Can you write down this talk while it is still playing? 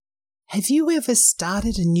Have you ever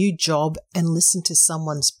started a new job and listened to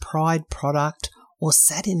someone's pride product or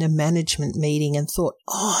sat in a management meeting and thought,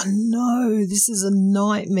 oh no, this is a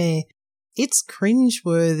nightmare? It's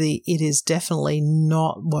cringeworthy. It is definitely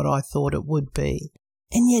not what I thought it would be.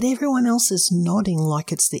 And yet everyone else is nodding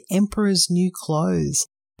like it's the emperor's new clothes,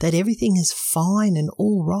 that everything is fine and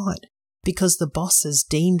all right because the boss has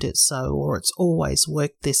deemed it so or it's always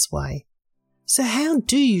worked this way. So how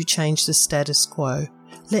do you change the status quo?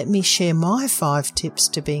 Let me share my 5 tips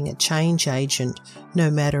to being a change agent,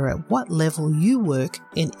 no matter at what level you work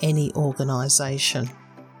in any organisation.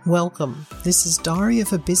 Welcome. This is Diary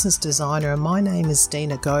of a Business Designer and my name is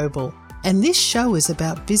Dina Goebel. And this show is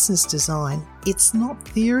about business design. It's not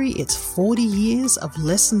theory, it's 40 years of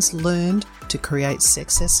lessons learned to create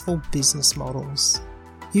successful business models.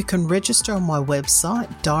 You can register on my website,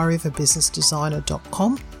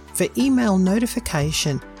 diaryofabusinessdesigner.com, for email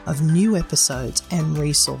notification of new episodes and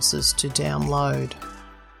resources to download.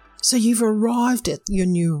 So you've arrived at your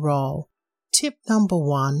new role. Tip number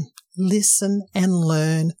 1, listen and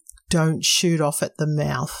learn. Don't shoot off at the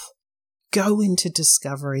mouth. Go into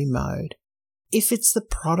discovery mode. If it's the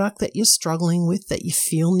product that you're struggling with that you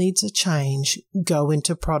feel needs a change, go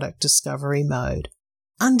into product discovery mode.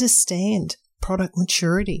 Understand product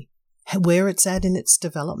maturity, where it's at in its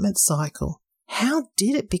development cycle. How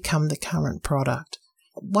did it become the current product?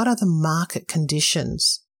 What are the market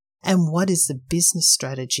conditions? And what is the business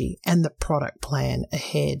strategy and the product plan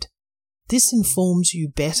ahead? This informs you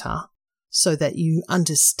better so that you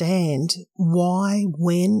understand why,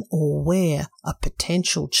 when, or where a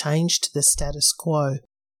potential change to the status quo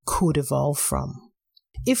could evolve from.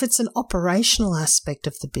 If it's an operational aspect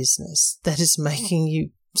of the business that is making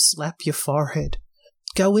you slap your forehead,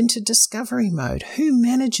 go into discovery mode. Who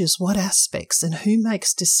manages what aspects and who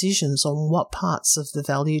makes decisions on what parts of the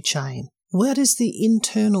value chain? What is the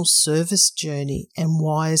internal service journey and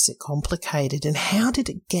why is it complicated? And how did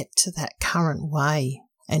it get to that current way?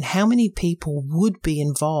 And how many people would be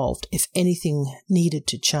involved if anything needed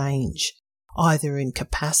to change, either in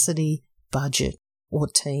capacity, budget, or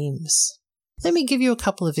teams? Let me give you a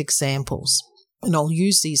couple of examples, and I'll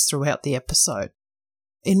use these throughout the episode.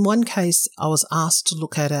 In one case, I was asked to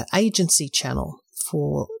look at an agency channel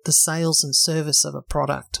for the sales and service of a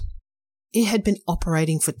product. It had been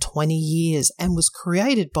operating for 20 years and was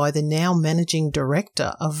created by the now managing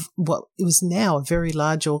director of what was now a very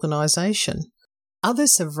large organisation.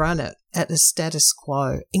 Others have run it at a status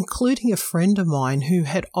quo, including a friend of mine who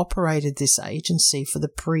had operated this agency for the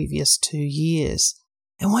previous 2 years.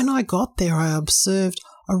 And when I got there, I observed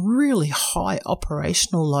a really high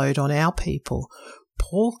operational load on our people,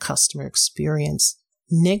 poor customer experience,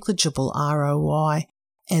 negligible ROI,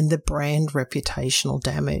 and the brand reputational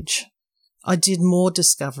damage. I did more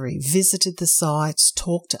discovery, visited the sites,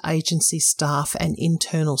 talked to agency staff and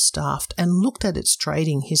internal staff, and looked at its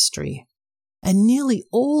trading history. And nearly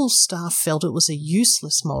all staff felt it was a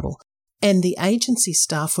useless model, and the agency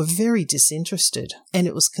staff were very disinterested, and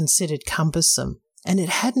it was considered cumbersome, and it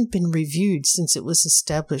hadn't been reviewed since it was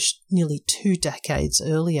established nearly 2 decades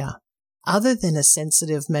earlier. Other than a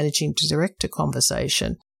sensitive managing director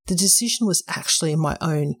conversation, the decision was actually in my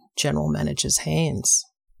own general manager's hands.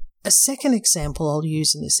 A second example I'll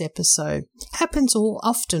use in this episode happens all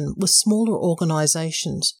often with smaller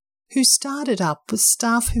organisations who started up with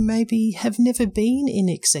staff who maybe have never been in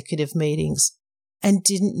executive meetings and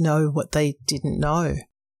didn't know what they didn't know.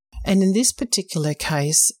 And in this particular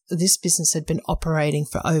case, this business had been operating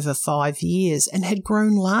for over 5 years and had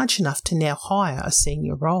grown large enough to now hire a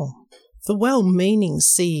senior role. The well-meaning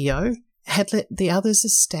CEO had let the others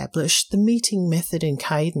establish the meeting method and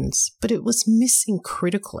cadence, but it was missing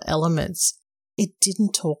critical elements. It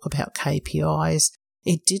didn't talk about KPIs,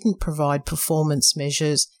 it didn't provide performance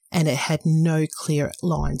measures, and it had no clear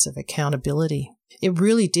lines of accountability. It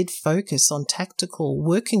really did focus on tactical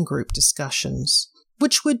working group discussions,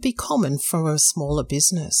 which would be common for a smaller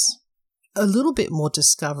business. A little bit more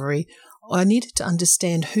discovery, I needed to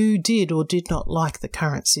understand who did or did not like the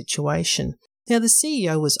current situation. Now, the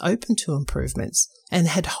CEO was open to improvements and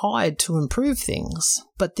had hired to improve things,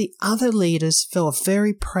 but the other leaders felt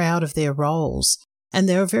very proud of their roles and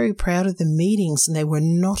they were very proud of the meetings and they were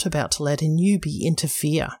not about to let a newbie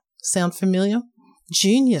interfere. Sound familiar?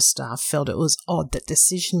 Junior staff felt it was odd that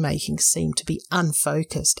decision-making seemed to be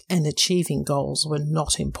unfocused and achieving goals were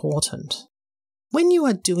not important. When you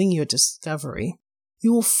are doing your discovery,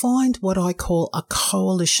 you will find what I call a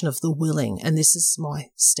coalition of the willing, and this is my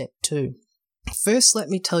step 2. First, let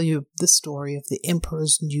me tell you the story of the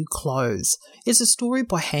Emperor's New Clothes. It's a story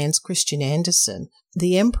by Hans Christian Andersen.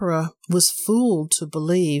 The Emperor was fooled to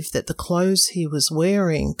believe that the clothes he was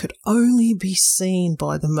wearing could only be seen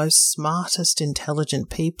by the most smartest, intelligent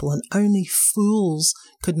people, and only fools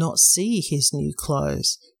could not see his new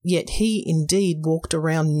clothes. Yet he indeed walked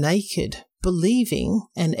around naked, believing,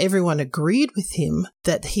 and everyone agreed with him,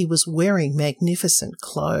 that he was wearing magnificent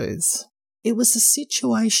clothes. It was a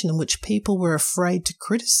situation in which people were afraid to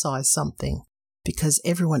criticize something because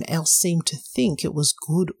everyone else seemed to think it was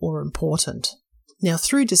good or important. Now,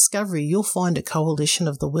 through discovery, you'll find a coalition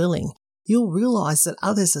of the willing. You'll realize that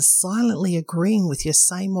others are silently agreeing with your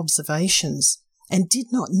same observations and did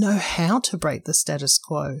not know how to break the status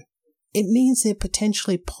quo. It means they're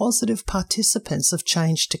potentially positive participants of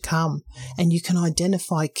change to come, and you can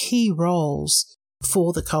identify key roles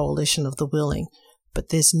for the coalition of the willing. But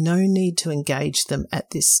there's no need to engage them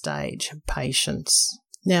at this stage. Patience.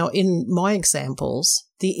 Now, in my examples,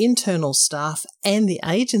 the internal staff and the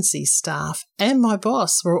agency staff and my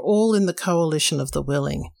boss were all in the coalition of the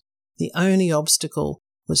willing. The only obstacle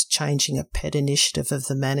was changing a pet initiative of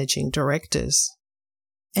the managing directors.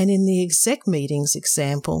 And in the exec meetings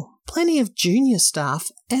example, plenty of junior staff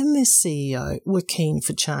and their CEO were keen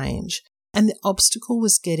for change, and the obstacle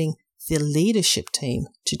was getting the leadership team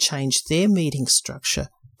to change their meeting structure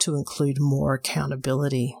to include more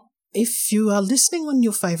accountability. If you are listening on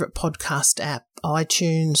your favourite podcast app,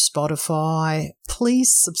 iTunes, Spotify,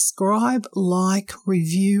 please subscribe, like,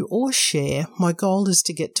 review or share. My goal is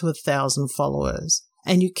to get to 1,000 followers.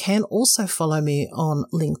 And you can also follow me on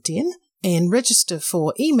LinkedIn and register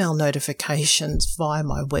for email notifications via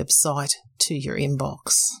my website to your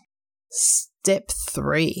inbox. Step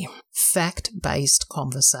 3, fact-based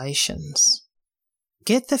conversations.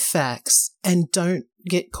 Get the facts and don't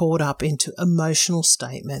get caught up into emotional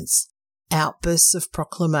statements, outbursts of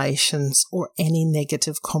proclamations, or any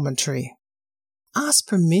negative commentary. Ask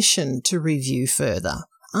permission to review further.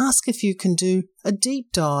 Ask if you can do a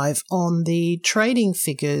deep dive on the trading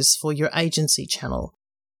figures for your agency channel,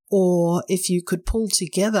 or if you could pull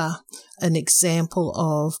together an example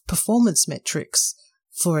of performance metrics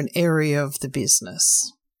for an area of the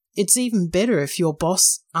business. It's even better if your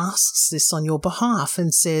boss asks this on your behalf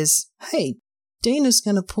and says, "Hey, Dina's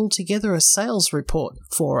going to pull together a sales report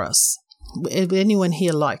for us. Would anyone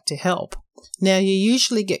here like to help?" Now, you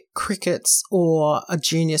usually get crickets or a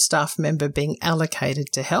junior staff member being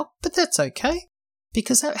allocated to help, but that's okay,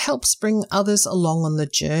 because that helps bring others along on the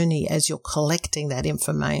journey as you're collecting that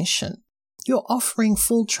information. You're offering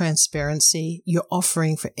full transparency, you're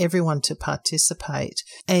offering for everyone to participate,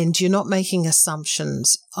 and you're not making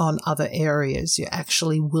assumptions on other areas. You're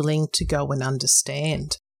actually willing to go and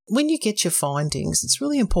understand. When you get your findings, it's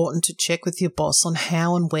really important to check with your boss on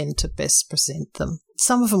how and when to best present them.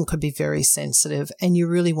 Some of them could be very sensitive, and you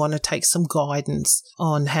really want to take some guidance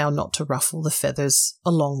on how not to ruffle the feathers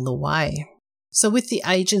along the way. So with the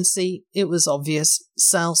agency, it was obvious: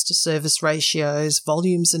 sales to service ratios,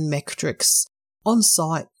 volumes and metrics,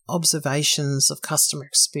 on-site observations of customer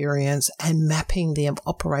experience, and mapping the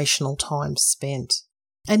operational time spent.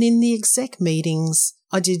 And in the exec meetings,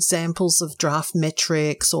 I did examples of draft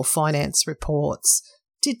metrics or finance reports,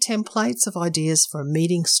 did templates of ideas for a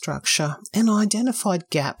meeting structure, and identified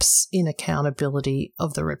gaps in accountability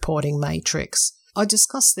of the reporting matrix. I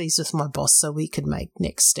discussed these with my boss so we could make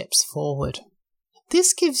next steps forward.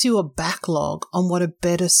 This gives you a backlog on what a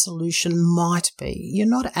better solution might be. You're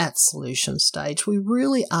not at solution stage. We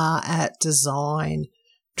really are at design,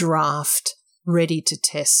 draft, ready to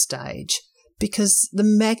test stage, because the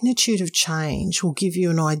magnitude of change will give you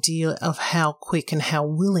an idea of how quick and how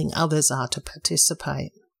willing others are to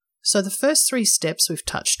participate. So the first 3 steps we've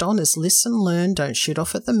touched on is listen, learn, don't shoot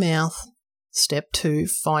off at the mouth. Step 2,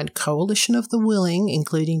 find coalition of the willing,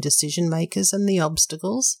 including decision makers and the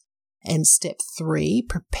obstacles. And step 3,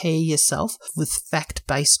 prepare yourself with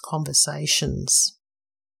fact-based conversations.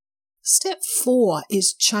 Step 4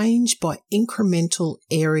 is change by incremental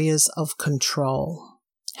areas of control.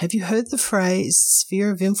 Have you heard the phrase sphere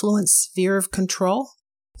of influence, sphere of control?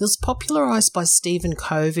 It was popularized by Stephen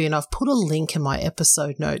Covey, and I've put a link in my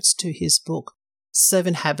episode notes to his book,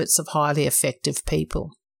 7 Habits of Highly Effective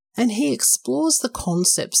People. And he explores the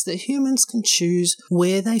concepts that humans can choose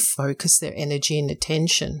where they focus their energy and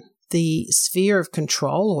attention. The sphere of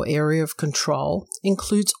control or area of control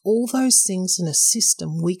includes all those things in a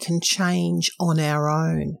system we can change on our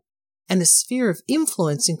own. And a sphere of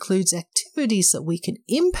influence includes activities that we can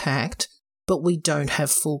impact, but we don't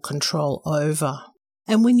have full control over.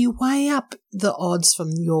 And when you weigh up the odds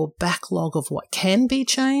from your backlog of what can be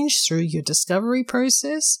changed through your discovery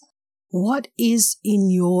process, What is in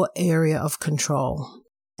your area of control?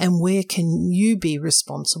 And where can you be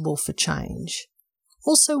responsible for change?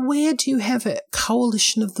 Also, where do you have a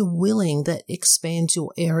coalition of the willing that expands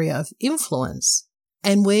your area of influence?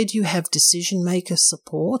 And where do you have decision maker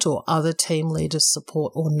support or other team leaders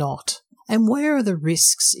support or not? And where are the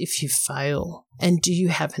risks if you fail? And do you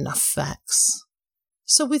have enough facts?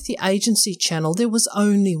 So with the agency channel, there was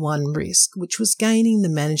only one risk, which was gaining the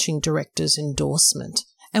managing director's endorsement.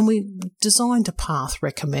 And we designed a path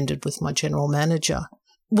recommended with my general manager.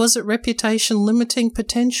 Was it reputation limiting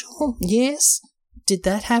potential? Yes. Did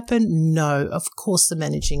that happen? No. Of course, the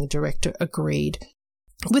managing director agreed.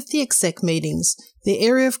 With the exec meetings, the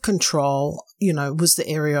area of control, was the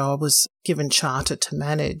area I was given charter to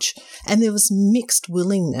manage. And there was mixed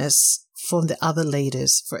willingness from the other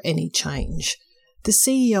leaders for any change. The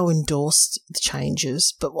CEO endorsed the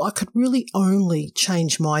changes, but I could really only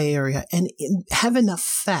change my area and have enough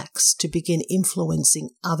facts to begin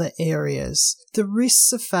influencing other areas. The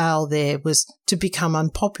risks of fail there was to become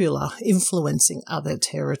unpopular, influencing other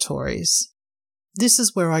territories. This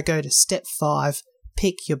is where I go to step 5,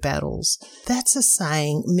 pick your battles. That's a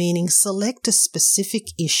saying meaning select a specific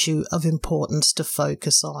issue of importance to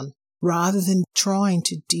focus on, rather than trying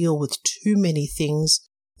to deal with too many things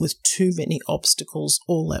with too many obstacles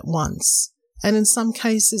all at once. And in some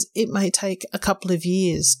cases, it may take a couple of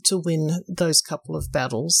years to win those couple of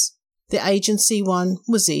battles. The agency one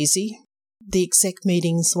was easy. The exec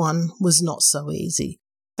meetings one was not so easy.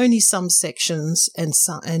 Only some sections and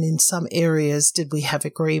in some areas did we have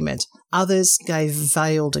agreement. Others gave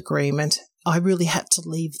veiled agreement. I really had to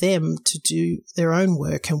leave them to do their own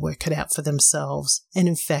work and work it out for themselves. And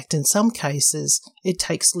in fact, in some cases, it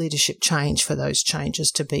takes leadership change for those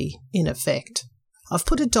changes to be in effect. I've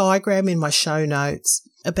put a diagram in my show notes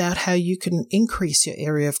about how you can increase your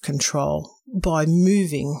area of control by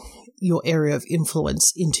moving your area of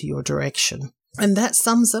influence into your direction. And that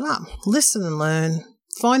sums it up. Listen and learn.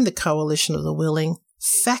 Find the coalition of the willing,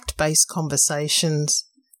 fact-based conversations,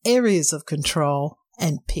 areas of control,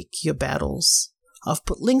 and pick your battles. I've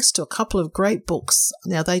put links to a couple of great books.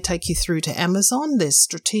 Now they take you through to Amazon. There's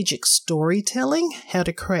Strategic Storytelling, How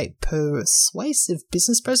to Create Persuasive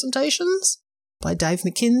Business Presentations by Dave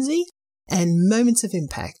McKinsey, and Moments of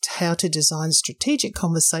Impact, How to Design Strategic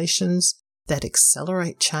Conversations that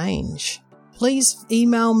Accelerate Change. Please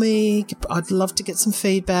email me. I'd love to get some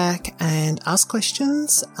feedback and ask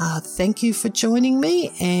questions. Thank you for joining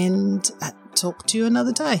me, and talk to you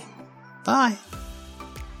another day. Bye.